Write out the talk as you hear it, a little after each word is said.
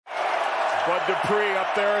Bud Dupree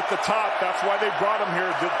up there at the top. That's why they brought him here,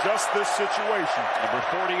 to just this situation. Number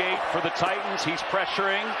 48 for the Titans. He's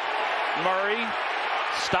pressuring Murray.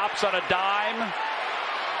 Stops on a dime.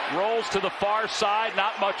 Rolls to the far side.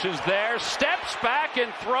 Not much is there. Steps back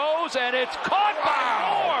and throws, and it's caught by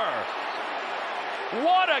Moore.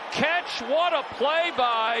 What a catch. What a play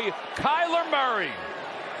by Kyler Murray.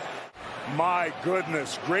 My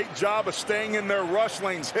goodness, great job of staying in their rush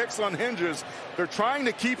lanes. Hicks on hinges. They're trying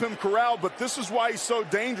to keep him corralled, but this is why he's so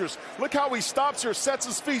dangerous. Look how he stops here, sets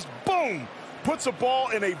his feet, boom! Puts a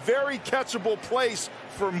ball in a very catchable place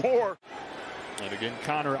for Moore. And again,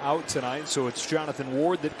 Connor out tonight, so it's Jonathan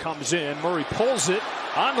Ward that comes in. Murray pulls it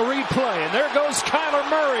on the replay, and there goes Kyler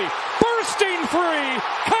Murray, bursting free.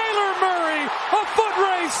 Kyler Murray, a foot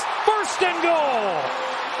race, first and goal.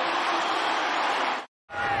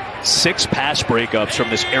 6 pass breakups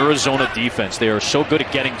from this Arizona defense. They are so good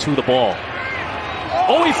at getting to the ball.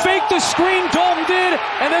 Oh, he faked the screen, Dalton did,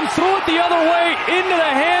 and then threw it the other way into the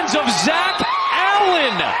hands of Zach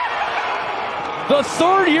Allen. The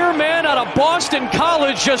third-year man out of Boston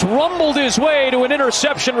College just rumbled his way to an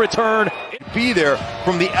interception return. Be there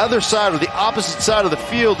from the other side or the opposite side of the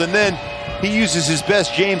field, and then he uses his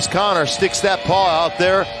best. James Conner sticks that paw out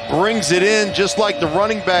there, brings it in just like the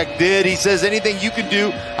running back did. He says, anything you can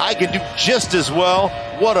do, I can do just as well.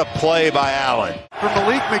 What a play by Allen. For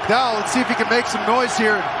Malik McDowell, let's see if he can make some noise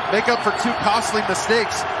here and make up for 2 costly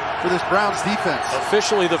mistakes for this Browns defense.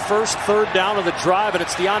 Officially the first third down of the drive, and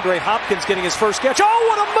it's DeAndre Hopkins getting his first catch. Oh,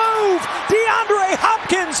 what a move! DeAndre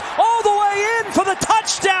Hopkins all the way in for the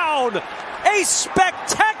touchdown! A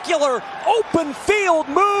spectacular open field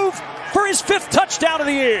move for his 5th touchdown of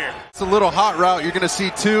the year. It's a little hot route. You're going to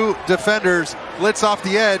see 2 defenders blitz off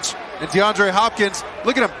the edge, and DeAndre Hopkins,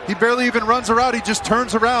 look at him. He barely even runs around. He just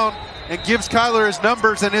turns around and gives Kyler his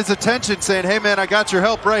numbers and his attention, saying, hey, man, I got your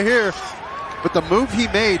help right here. But the move he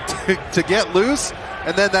made to get loose,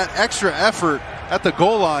 and then that extra effort at the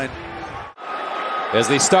goal line. As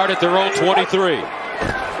they start at their own 23.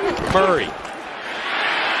 Murray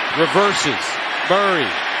reverses. Murray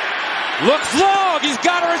looks long. He's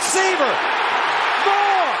got a receiver.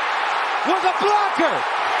 Moore with a blocker.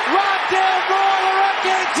 Rondale Moore, the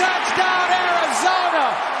rookie, touchdown, Arizona.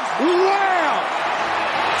 Wow!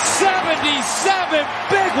 77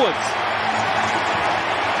 big ones.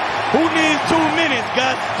 Who needs 2 minutes,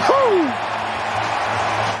 Gus?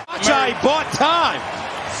 He bought time.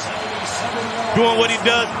 Doing what he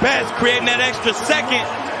does best, creating that extra second.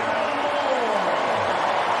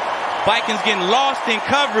 Vikings getting lost in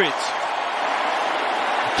coverage.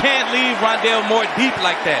 Can't leave Rondale Moore deep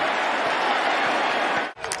like that.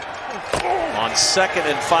 On 2nd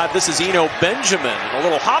and 5, this is Eno Benjamin. A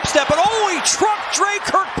little hop step, and oh, he trucked Dre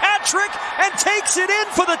Kirkpatrick and takes it in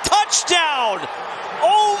for the touchdown.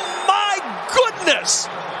 Oh my goodness!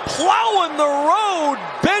 Plowing the road,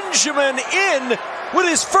 Benjamin in with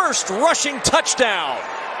his first rushing touchdown.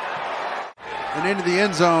 And into the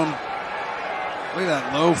end zone. Look at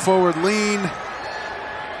that low forward lean.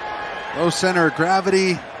 Low center of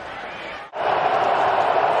gravity.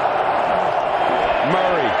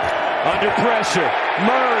 Murray under pressure.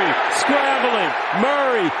 Murray scrambling.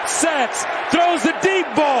 Murray sets, throws the deep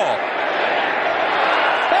ball.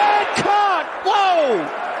 And caught! Whoa!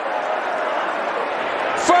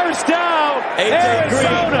 First down,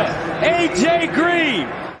 Arizona. A.J. Green.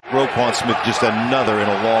 Roquan Smith, just another in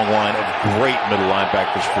a long line of great middle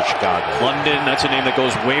linebackers for Chicago. London, that's a name that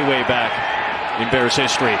goes way, way back in Bears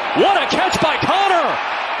history. What a catch by Connor!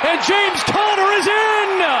 And James Conner is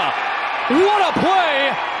in! What a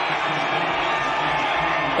play!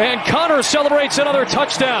 And Connor celebrates another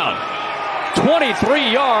touchdown.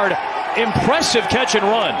 23-yard, impressive catch and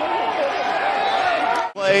run.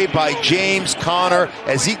 Play by James Conner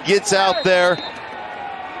as he gets out there.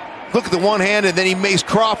 Look at the one hand, and then he makes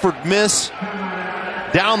Crawford miss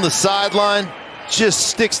down the sideline. Just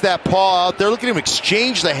sticks that paw out there. Look at him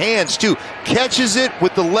exchange the hands, too. Catches it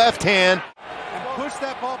with the left hand. And push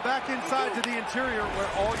that ball back inside to the interior where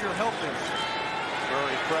all your help is.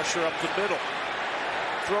 Murray pressure up the middle.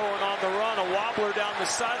 Throwing on the run, a wobbler down the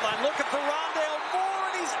sideline. Looking for Rondale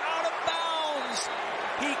Moore, and he's out of bounds.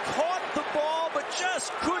 He caught the ball, but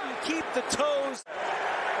just couldn't keep the toes.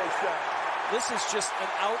 This is just an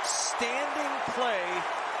outstanding play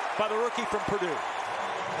by the rookie from Purdue.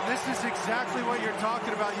 And this is exactly what you're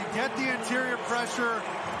talking about. You get the interior pressure.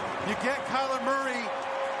 You get Kyler Murray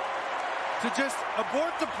to just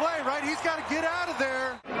abort the play, right? He's got to get out of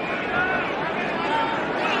there.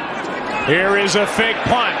 Here is a fake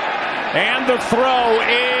punt. And the throw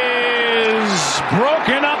is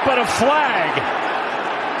broken up at a flag.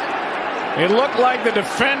 It looked like the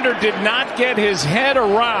defender did not get his head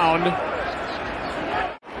around.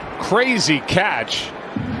 Crazy catch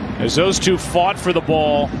as those two fought for the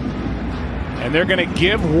ball. And they're going to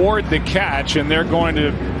give Ward the catch, and they're going to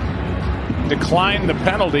decline the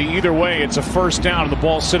penalty. Either way, it's a first down, and the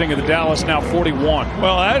ball sitting at the Dallas now 41.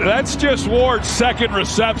 Well, that's just Ward's second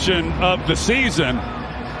reception of the season.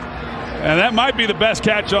 And that might be the best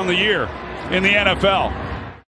catch on the year in the NFL.